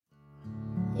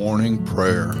Morning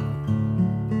Prayer.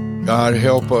 God,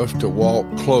 help us to walk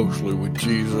closely with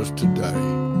Jesus today,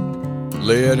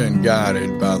 led and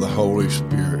guided by the Holy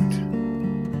Spirit.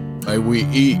 May we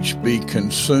each be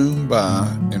consumed by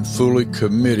and fully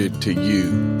committed to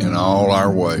you in all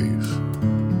our ways.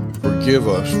 Forgive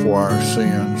us for our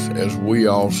sins as we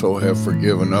also have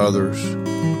forgiven others.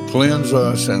 Cleanse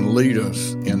us and lead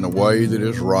us in the way that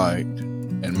is right.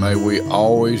 And may we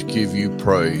always give you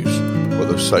praise for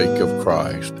the sake of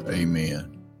Christ.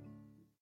 Amen.